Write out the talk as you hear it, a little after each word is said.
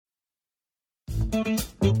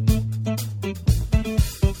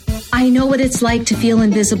I know what it's like to feel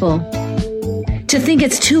invisible, to think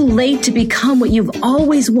it's too late to become what you've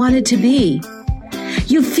always wanted to be.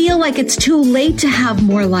 You feel like it's too late to have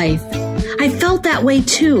more life. I felt that way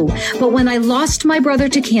too, but when I lost my brother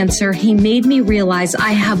to cancer, he made me realize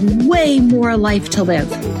I have way more life to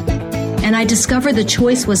live. And I discovered the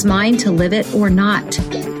choice was mine to live it or not.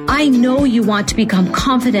 I know you want to become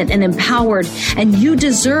confident and empowered, and you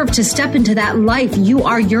deserve to step into that life you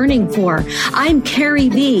are yearning for. I'm Carrie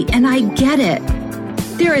V, and I get it.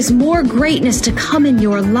 There is more greatness to come in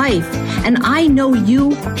your life, and I know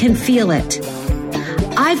you can feel it.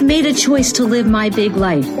 I've made a choice to live my big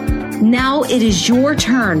life. Now it is your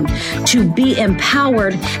turn to be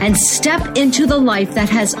empowered and step into the life that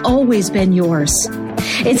has always been yours.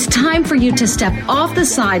 It's time for you to step off the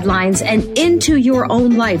sidelines and into your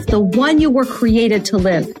own life, the one you were created to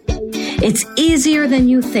live. It's easier than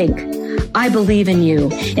you think. I believe in you.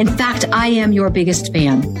 In fact, I am your biggest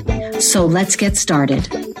fan. So let's get started.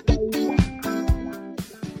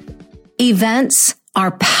 Events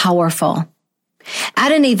are powerful.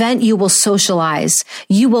 At an event, you will socialize,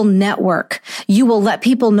 you will network, you will let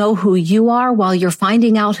people know who you are while you're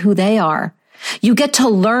finding out who they are. You get to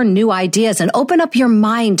learn new ideas and open up your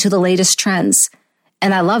mind to the latest trends.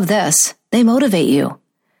 And I love this. They motivate you.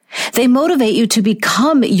 They motivate you to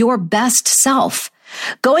become your best self.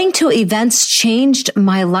 Going to events changed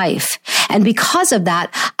my life. And because of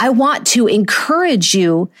that, I want to encourage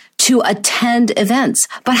you to attend events.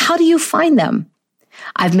 But how do you find them?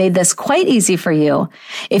 I've made this quite easy for you.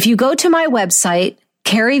 If you go to my website,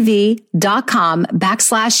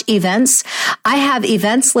 carriev.com/events, I have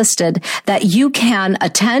events listed that you can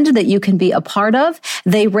attend, that you can be a part of.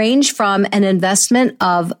 They range from an investment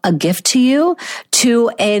of a gift to you to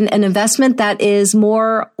an investment that is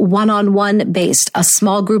more one-on-one based, a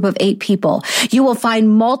small group of 8 people. You will find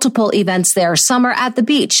multiple events there. Some are at the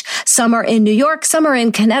beach, some are in New York, some are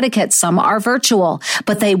in Connecticut, some are virtual,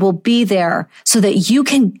 but they will be there so that you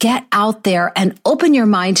can get out there and open your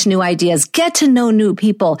mind to new ideas, get to know new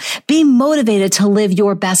people, be motivated to live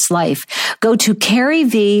your best life. Go to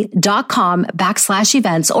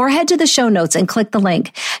carriev.com/events or head to the show notes and click the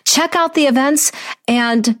link. Check out the events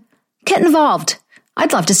and get involved.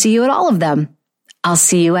 I'd love to see you at all of them. I'll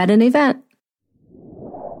see you at an event.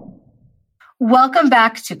 Welcome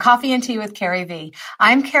back to Coffee and Tea with Carrie V.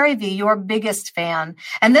 I'm Carrie V, your biggest fan,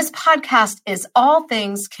 and this podcast is all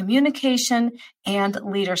things communication and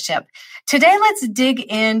leadership. Today, let's dig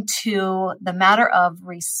into the matter of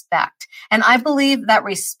respect. And I believe that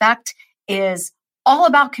respect is all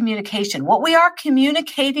about communication. What we are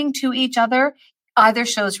communicating to each other either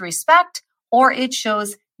shows respect or it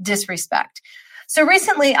shows disrespect. So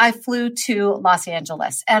recently I flew to Los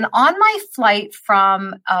Angeles, and on my flight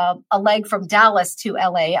from a leg from Dallas to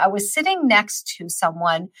LA, I was sitting next to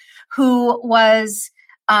someone who was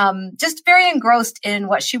just very engrossed in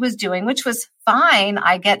what she was doing, which was fine.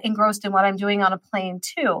 I get engrossed in what I'm doing on a plane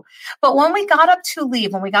too. But when we got up to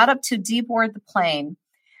leave, when we got up to deboard the plane,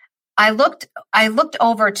 I looked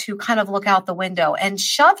over to kind of look out the window, and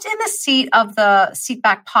shoved in the seat of the seat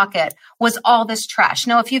back pocket was all this trash.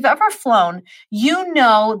 Now, if you've ever flown, you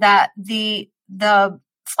know that the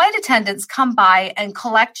flight attendants come by and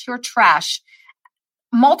collect your trash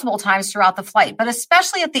multiple times throughout the flight, but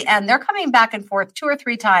especially at the end, they're coming back and forth 2 or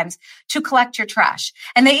 3 times to collect your trash.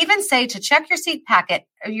 And they even say to check your seat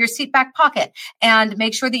back pocket, and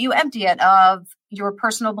make sure that you empty it of your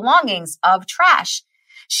personal belongings, of trash.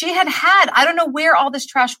 She had, I don't know where all this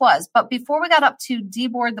trash was, but before we got up to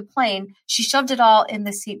deboard the plane, she shoved it all in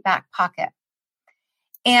the seat back pocket.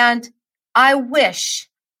 And I wish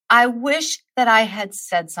that I had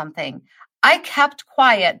said something. I kept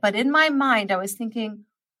quiet, but in my mind, I was thinking,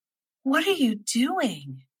 what are you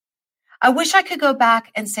doing? I wish I could go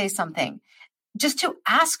back and say something, just to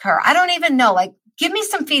ask her. I don't even know, give me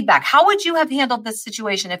some feedback. How would you have handled this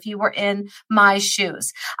situation if you were in my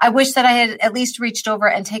shoes? I wish that I had at least reached over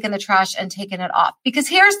and taken the trash and taken it off. Because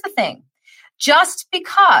here's the thing. Just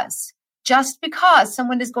because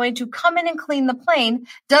someone is going to come in and clean the plane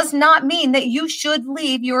does not mean that you should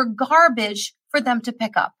leave your garbage for them to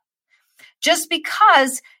pick up. Just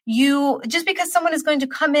because someone is going to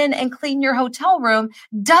come in and clean your hotel room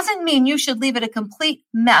doesn't mean you should leave it a complete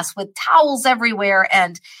mess with towels everywhere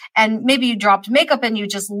and maybe you dropped makeup and you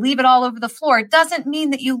just leave it all over the floor. It doesn't mean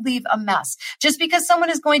that you leave a mess. Just because someone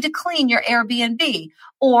is going to clean your Airbnb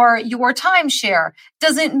or your timeshare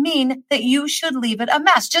doesn't mean that you should leave it a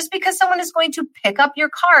mess. Just because someone is going to pick up your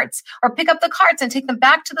carts or pick up the carts and take them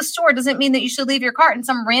back to the store doesn't mean that you should leave your cart in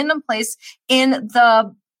some random place in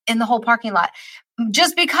the whole parking lot.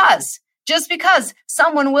 Just because Just because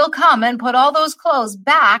someone will come and put all those clothes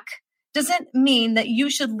back doesn't mean that you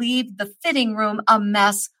should leave the fitting room a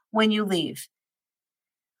mess when you leave.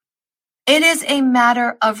 It is a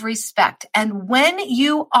matter of respect. And when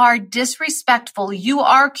you are disrespectful, you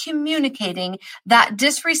are communicating that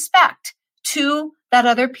disrespect to that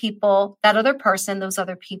other people, that other person, those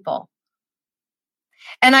other people.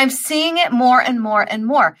 And I'm seeing it more and more and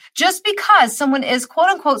more. Just because someone is quote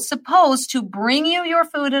unquote supposed to bring you your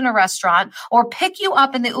food in a restaurant or pick you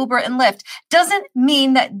up in the Uber and Lyft doesn't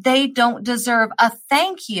mean that they don't deserve a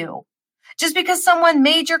thank you. Just because someone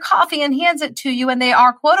made your coffee and hands it to you and they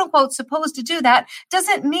are quote unquote supposed to do that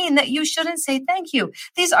doesn't mean that you shouldn't say thank you.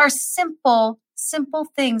 These are simple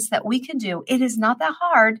things that we can do. It is not that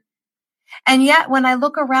hard. And yet when I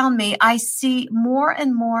look around me, I see more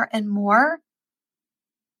and more and more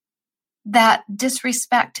that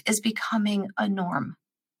disrespect is becoming a norm.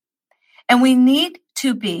 And we need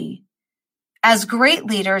to be, as great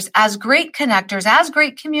leaders, as great connectors, as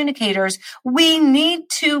great communicators, we need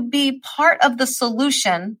to be part of the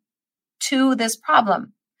solution to this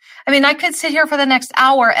problem. I mean, I could sit here for the next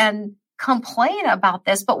hour and complain about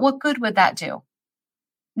this, but what good would that do?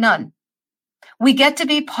 None. We get to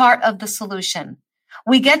be part of the solution.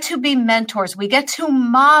 We get to be mentors. We get to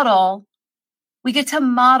model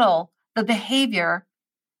the behavior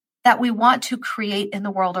that we want to create in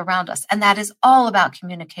the world around us. And that is all about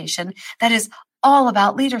communication. That is all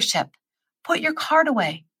about leadership. Put your cart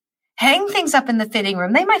away. Hang things up in the fitting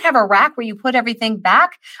room. They might have a rack where you put everything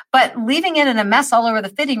back, but leaving it in a mess all over the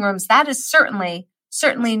fitting rooms, that is certainly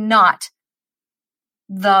not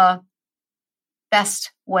the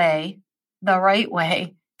best way, the right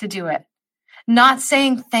way to do it. Not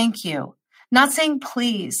saying thank you, not saying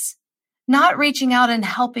please, not reaching out and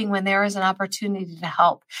helping when there is an opportunity to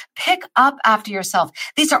help. Pick up after yourself.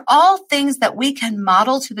 These are all things that we can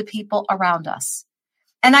model to the people around us.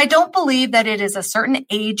 And I don't believe that it is a certain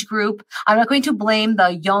age group. I'm not going to blame the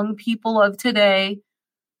young people of today.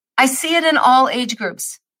 I see it in all age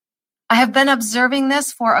groups. I have been observing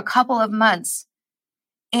this for a couple of months,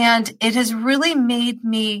 and it has really made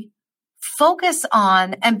me focus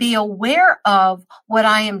on and be aware of what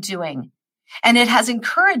I am doing. And it has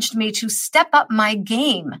encouraged me to step up my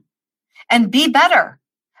game and be better,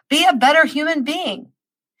 be a better human being.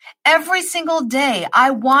 Every single day,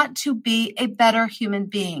 I want to be a better human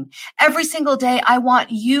being. Every single day, I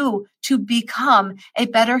want you to become a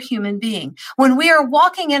better human being. When we are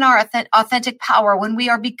walking in our authentic power, when we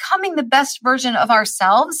are becoming the best version of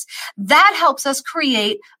ourselves, that helps us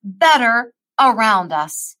create better around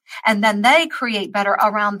us. And then they create better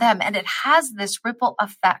around them. And it has this ripple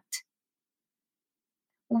effect.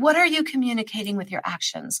 What are you communicating with your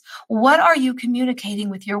actions? What are you communicating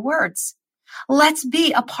with your words? Let's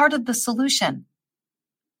be a part of the solution.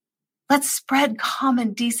 Let's spread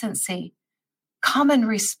common decency, common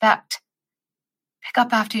respect. Pick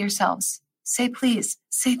up after yourselves. Say please.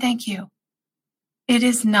 Say thank you. It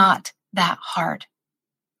is not that hard.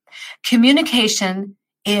 Communication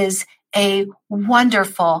is a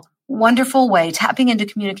wonderful way. Tapping into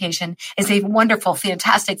communication is a wonderful,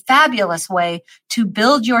 fantastic, fabulous way to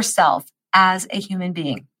build yourself as a human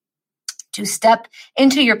being, to step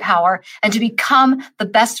into your power and to become the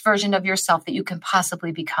best version of yourself that you can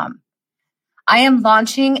possibly become. I am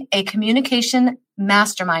launching a communication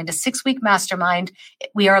mastermind, a 6-week mastermind.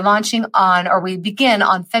 We begin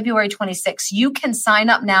on February 26th. You can sign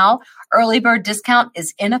up now. Early bird discount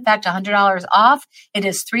is in effect, $100 off. It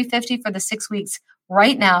is $350 for the 6 weeks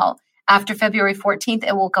right now. After February 14th,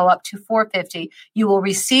 it will go up to $450. You will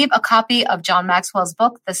receive a copy of John Maxwell's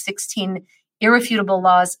book, The 16 Irrefutable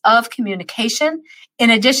Laws of Communication.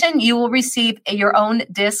 In addition, you will receive your own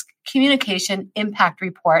DISC communication impact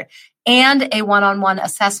report and a one-on-one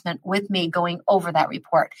assessment with me going over that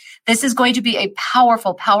report. This is going to be a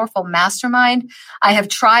powerful, powerful mastermind. I have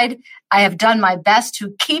done my best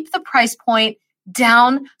to keep the price point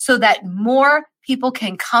down so that more people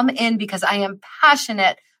can come in because I am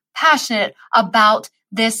passionate about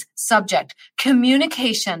this subject.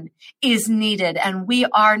 Communication is needed, and we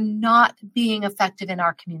are not being effective in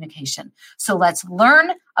our communication. So let's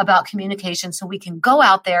learn about communication so we can go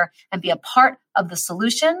out there and be a part of the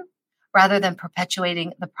solution rather than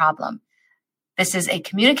perpetuating the problem. This is a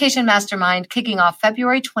communication mastermind kicking off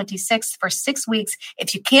February 26th for 6 weeks.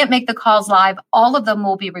 If you can't make the calls live, all of them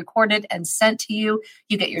will be recorded and sent to you.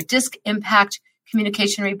 You get your DISC impact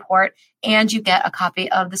communication report, and you get a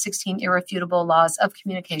copy of the 16 Irrefutable Laws of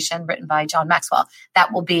Communication written by John Maxwell.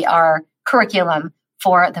 That will be our curriculum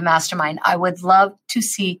for the mastermind. I would love to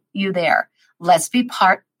see you there. Let's be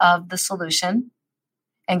part of the solution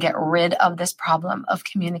and get rid of this problem of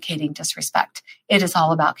communicating disrespect. It is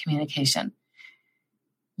all about communication.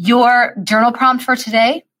 Your journal prompt for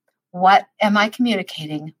today: what am I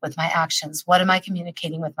communicating with my actions? What am I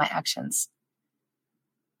communicating with my actions?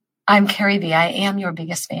 I'm Carrie V. I am your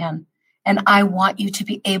biggest fan. And I want you to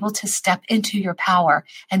be able to step into your power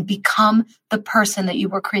and become the person that you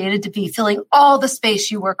were created to be, filling all the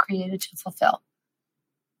space you were created to fulfill.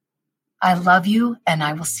 I love you, and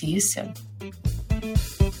I will see you soon.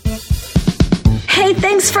 Hey,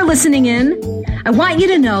 thanks for listening in. I want you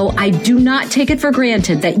to know I do not take it for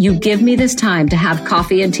granted that you give me this time to have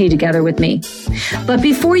coffee and tea together with me. But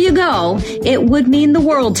before you go, it would mean the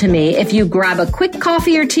world to me if you grab a quick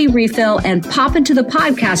coffee or tea refill and pop into the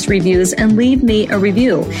podcast reviews and leave me a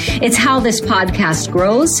review. It's how this podcast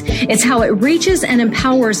grows. It's how it reaches and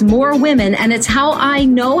empowers more women. And it's how I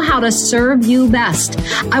know how to serve you best.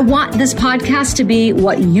 I want this podcast to be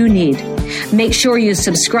what you need. Make sure you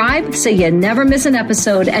subscribe so you never miss an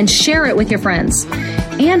episode, and share it with your friends.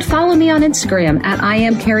 And follow me on Instagram at I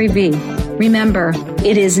am Carrie V. Remember,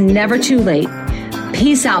 it is never too late.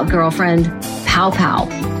 Peace out, girlfriend. Pow, pow.